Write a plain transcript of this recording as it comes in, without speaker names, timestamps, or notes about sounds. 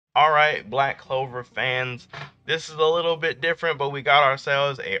All right, Black Clover fans, this is a little bit different, but we got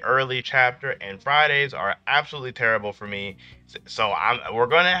ourselves a early chapter, and Fridays are absolutely terrible for me. So we're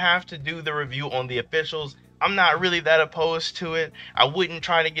gonna have to do the review on the officials. I'm not really that opposed to it. I wouldn't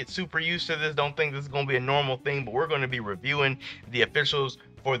try to get super used to this. Don't think this is gonna be a normal thing, but we're gonna be reviewing the officials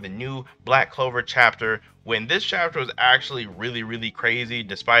for the new Black Clover chapter. When this chapter was actually really, really crazy,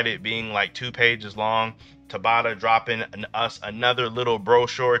 despite it being like 2 pages long. Tabata dropping us another little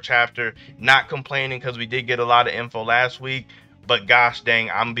brochure chapter. Not complaining because we did get a lot of info last week, but gosh dang,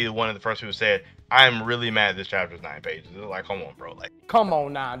 I'm gonna be one of the first people who said I'm really mad this chapter's 9 pages. It's like, come on, bro. Like, Come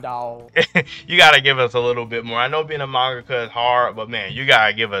on now, dog. you gotta give us a little bit more. I know being a mangaka is hard, but man, you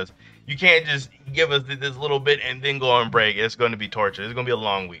gotta give us. You can't just give us this little bit and then go on break. It's going to be torture. It's going to be a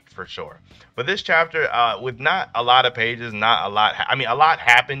long week for sure. But this chapter, with not a lot of pages, not a lot. I mean, a lot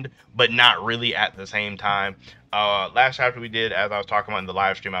happened, but not really at the same time. Last chapter we did, as I was talking about in the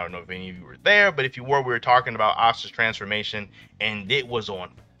live stream, I don't know if any of you were there, but if you were, we were talking about Asta's transformation, and it was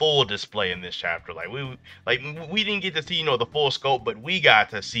on full display in this chapter. We didn't get to see the full scope, but we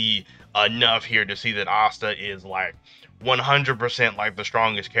got to see enough here to see that Asta is like 100% like the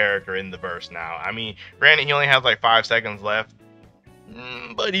strongest character in the verse now. I mean, granted, he only has like 5 seconds left,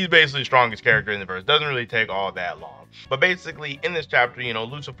 but he's basically the strongest character in the verse. Doesn't really take all that long. But basically, in this chapter,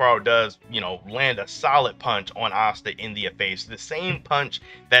 Lucifero does, land a solid punch on Asta in the face. The same punch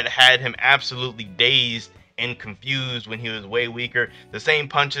that had him absolutely dazed and confused when he was way weaker. The same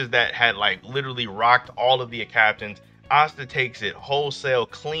punches that had like literally rocked all of the captains. Asta takes it wholesale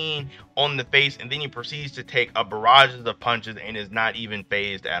clean on the face, and then he proceeds to take a barrage of punches and is not even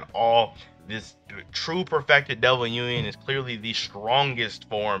phased at all. This true perfected Devil Union is clearly the strongest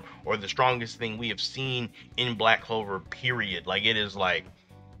form, or the strongest thing we have seen in Black Clover, period. Like, it is like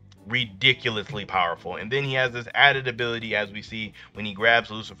ridiculously powerful. And then he has this added ability, as we see when he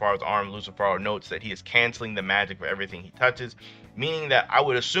grabs Lucifer's arm. Lucifer notes that he is canceling the magic for everything he touches, meaning that I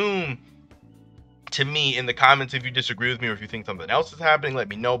would assume, to me, in the comments, if you disagree with me or if you think something else is happening, let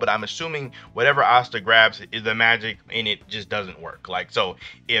me know. But I'm assuming whatever Asta grabs is the magic and it just doesn't work. Like, so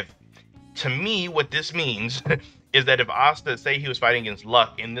if, to me, what this means is that if Asta, say he was fighting against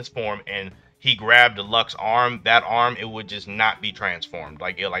Luck in this form and he grabbed Luck's arm, that arm, it would just not be transformed.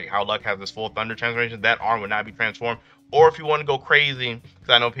 Like how Luck has this full thunder transformation, that arm would not be transformed. Or if you want to go crazy, because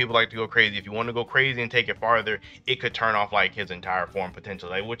I know people like to go crazy, if you want to go crazy and take it farther, it could turn off like his entire form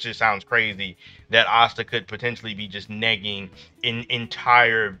potentially. Like, which just sounds crazy that Asta could potentially be just negging in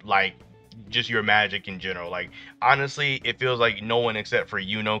entire, like, just your magic in general. Like, honestly, it feels like no one except for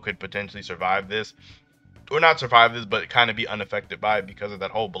could potentially survive this, or not survive this, but kind of be unaffected by it because of that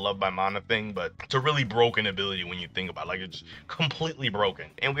whole beloved by mana thing. But it's a really broken ability when you think about it. Like, it's completely broken.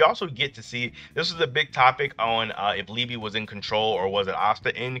 And we also get to see, this is a big topic on if Libby was in control or was it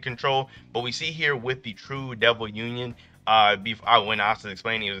Asta in control. But we see here with the true Devil Union, when Asta was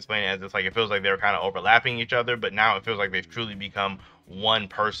explaining, he was explaining as it's like it feels like they're kind of overlapping each other, but now it feels like they've truly become one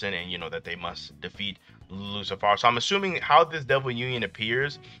person, and that they must defeat Lucifer. So I'm assuming how this Devil Union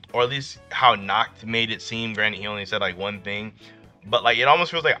appears, or at least how Nacht made it seem. Granted, he only said like one thing, but like it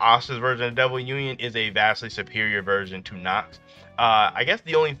almost feels like Asta's version of Devil Union is a vastly superior version to Nacht. I guess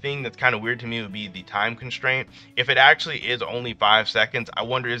the only thing that's kind of weird to me would be the time constraint. If it actually is only 5 seconds, I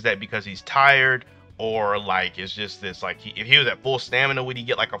wonder, is that because he's tired, or like it's just this, like, if he was at full stamina, would he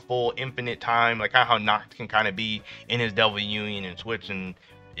get like a full infinite time, like how Nacht can kind of be in his Devil Union and switch and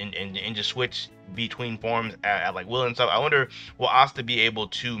just switch between forms at like will and stuff. I wonder, will Asta be able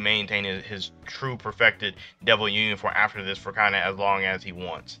to maintain his true perfected Devil Union for after this for kind of as long as he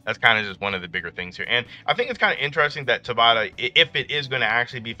wants? That's kind of just one of the bigger things here. And I think it's kind of interesting that Tabata, if it is going to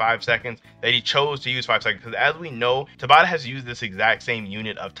actually be 5 seconds, that he chose to use 5 seconds, because as we know, Tabata has used this exact same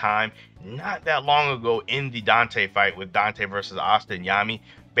unit of time not that long ago in the Dante fight with Dante versus Asta and Yami.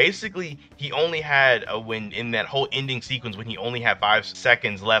 Basically, he only had when in that whole ending sequence, when he only had 5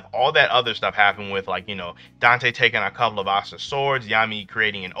 seconds left, all that other stuff happened with, like, Dante taking a couple of Asta's swords, Yami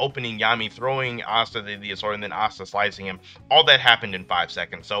creating an opening, Yami throwing Asta the sword, and then Asta slicing him. All that happened in 5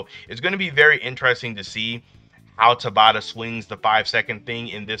 seconds. So it's going to be very interesting to see how Tabata swings the 5 second thing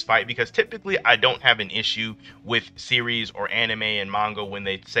in this fight, because typically I don't have an issue with series or anime and manga when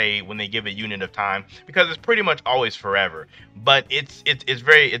they give a unit of time, because it's pretty much always forever. But it's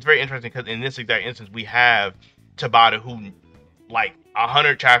very interesting, because in this exact instance we have Tabata, who like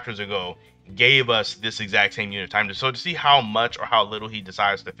 100 chapters ago gave us this exact same unit of time. So to see how much or how little he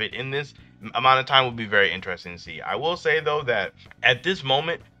decides to fit in this amount of time would be very interesting to see. I will say though that at this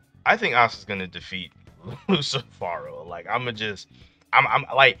moment, I think Asta's gonna defeat Lucifero. Like, I'm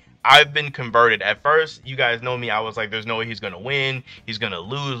like, I've been converted. At first, you guys know me. I was like, there's no way he's gonna win. He's gonna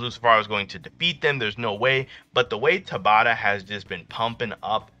lose. Lucifer is going to defeat them. There's no way. But the way Tabata has just been pumping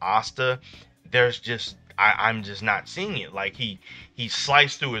up Asta, there's just I'm just not seeing it. Like he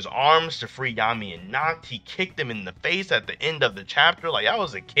sliced through his arms to free Yami and Nacht. He kicked him in the face at the end of the chapter. Like, that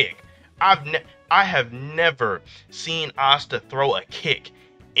was a kick. I have never seen Asta throw a kick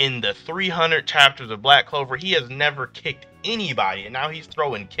in the 300 chapters of Black Clover. He has never kicked anybody, and now he's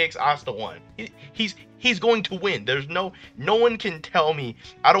throwing kicks. Asta won. He's going to win. There's no one can tell me.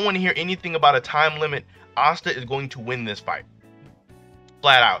 I don't want to hear anything about a time limit. Asta is going to win this fight,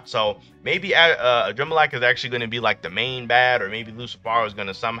 flat out. So maybe Adremalak is actually going to be like the main bad, or maybe Lucifer is going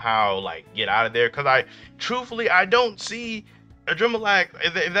to somehow like get out of there. Because I don't see Adremalak,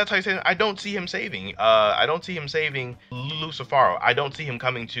 if that's how you say it, I don't see him saving. I don't see him saving Lucifer. I don't see him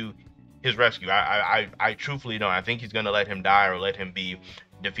coming to his rescue. I truthfully don't. I think he's gonna let him die or let him be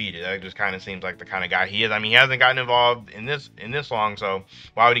defeated. That just kind of seems like the kind of guy he is. I mean, he hasn't gotten involved in this long, so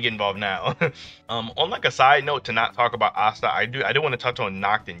why would he get involved now? On like a side note, to not talk about Asta, I do want to touch on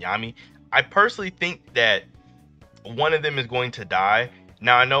Nacht and Yami. I personally think that one of them is going to die.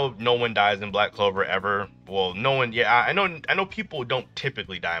 Now, I know no one dies in Black Clover ever. Well, no one. Yeah, I know people don't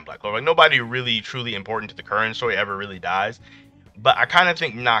typically die in Black Clover. Like, nobody really truly important to the current story ever really dies. But I kind of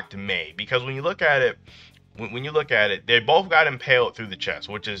think Nacht may, because when you look at it, they both got impaled through the chest,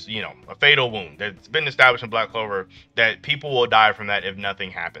 which is, you know, a fatal wound. It's been established in Black Clover that people will die from that if nothing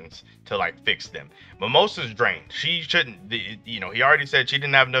happens to like fix them. Mimosa's drained. She shouldn't, you know, he already said she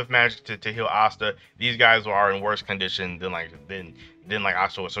didn't have enough magic to heal Asta. These guys are in worse condition than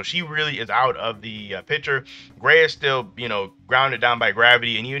Asta was. So she really is out of the picture. Gray is still, you know, grounded down by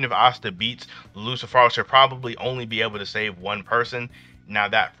gravity, and even if Asta beats Lucifer, she'll probably only be able to save one person. Now,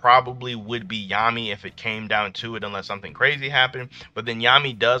 that probably would be Yami if it came down to it, unless something crazy happened. But then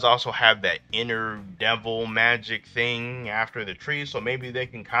Yami does also have that inner devil magic thing after the tree, so maybe they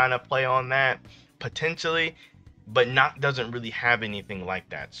can kind of play on that potentially. But Nacht doesn't really have anything like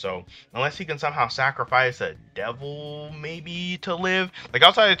that. So unless he can somehow sacrifice a devil maybe to live, like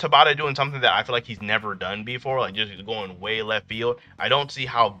outside of Tabata doing something that I feel like he's never done before, like just going way left field, I don't see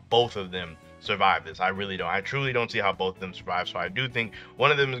how both of them survive this. I really don't. I truly don't see how both of them survive. So I do think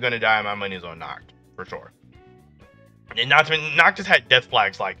one of them is going to die, and my money is on Nacht for sure. And Nacht has had death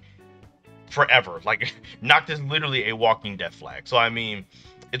flags like forever. Like, Nacht is literally a walking death flag. So I mean,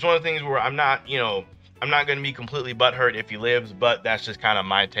 it's one of the things where I'm not going to be completely butthurt if he lives, but that's just kind of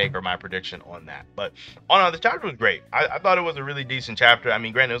my take or my prediction on that. But the chapter was great. I thought it was a really decent chapter. I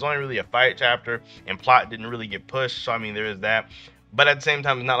mean, granted, it was only really a fight chapter, and plot didn't really get pushed, so I mean, there is that. But at the same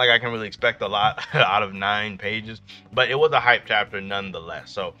time, it's not like I can really expect a lot out of 9 pages. But it was a hype chapter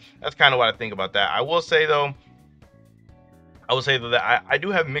nonetheless. So that's kind of what I think about that. I will say though that I do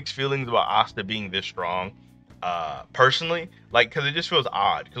have mixed feelings about Asta being this strong. Personally, like, because it just feels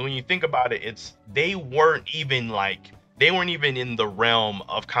odd. Because when you think about it, they weren't even in the realm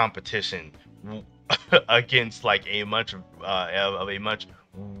of competition against like a much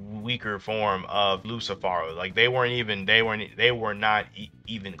weaker form of Lucifer. Like, they were not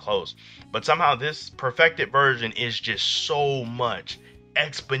even close. But somehow this perfected version is just so much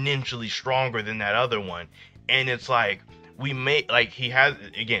exponentially stronger than that other one. And it's like, he has,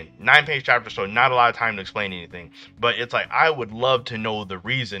 again, 9-page chapter, so not a lot of time to explain anything, but it's like, I would love to know the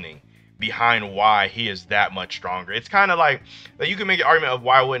reasoning behind why he is that much stronger. It's kind of like you can make an argument of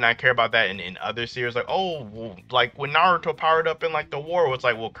why wouldn't I care about that in other series, like, oh, well, like when Naruto powered up in like the war, it's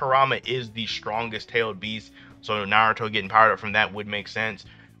like, well, Kurama is the strongest tailed beast, so Naruto getting powered up from that would make sense.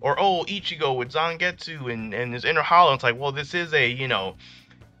 Or, oh, Ichigo with Zangetsu and his inner hollow, it's like, well, this is a, you know,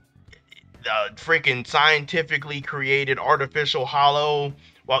 freaking scientifically created artificial hollow,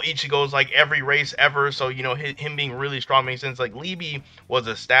 while Ichigo's like every race ever, so, you know, him being really strong makes sense. Like, Libby was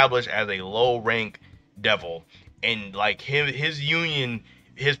established as a low rank devil, and like his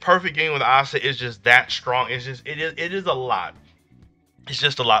perfect union with Asta is just that strong. It is a lot. It's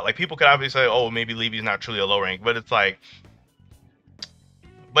just a lot. Like, people could obviously say, oh, maybe Libby's not truly a low rank, but it's like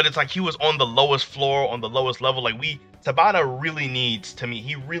he was on the lowest floor, on the lowest level. Like, Tabata really needs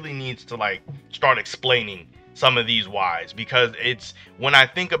to like start explaining some of these whys, because when I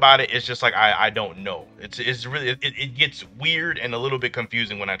think about it, it's just like, I don't know. It's really, it gets weird and a little bit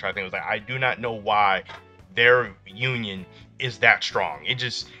confusing when I try to think. It's like, I do not know why their union is that strong. It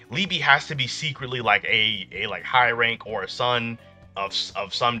just, Libby has to be secretly like a like high rank or a son of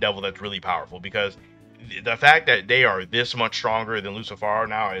some devil that's really powerful, because the fact that they are this much stronger than Lucifer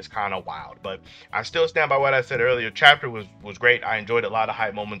now is kind of wild. But I still stand by what I said earlier. Chapter was great. I enjoyed a lot of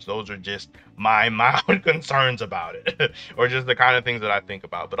hype moments. Those are just my mild concerns about it, or just the kind of things that I think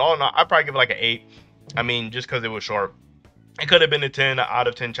about. But all in all, I'd probably give it like an 8. I mean, just because it was short. It could have been a 10 out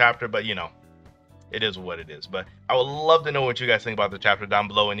of 10 chapter, but you know, it is what it is. But I would love to know what you guys think about the chapter down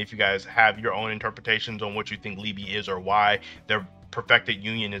below, and if you guys have your own interpretations on what you think Libby is or why their perfected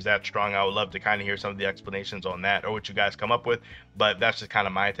union is that strong. I would love to kind of hear some of the explanations on that or what you guys come up with. But that's just kind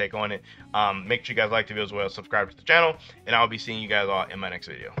of my take on it. Make sure you guys like the video as well, subscribe to the channel, and I'll be seeing you guys all in my next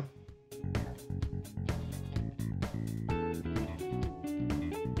video.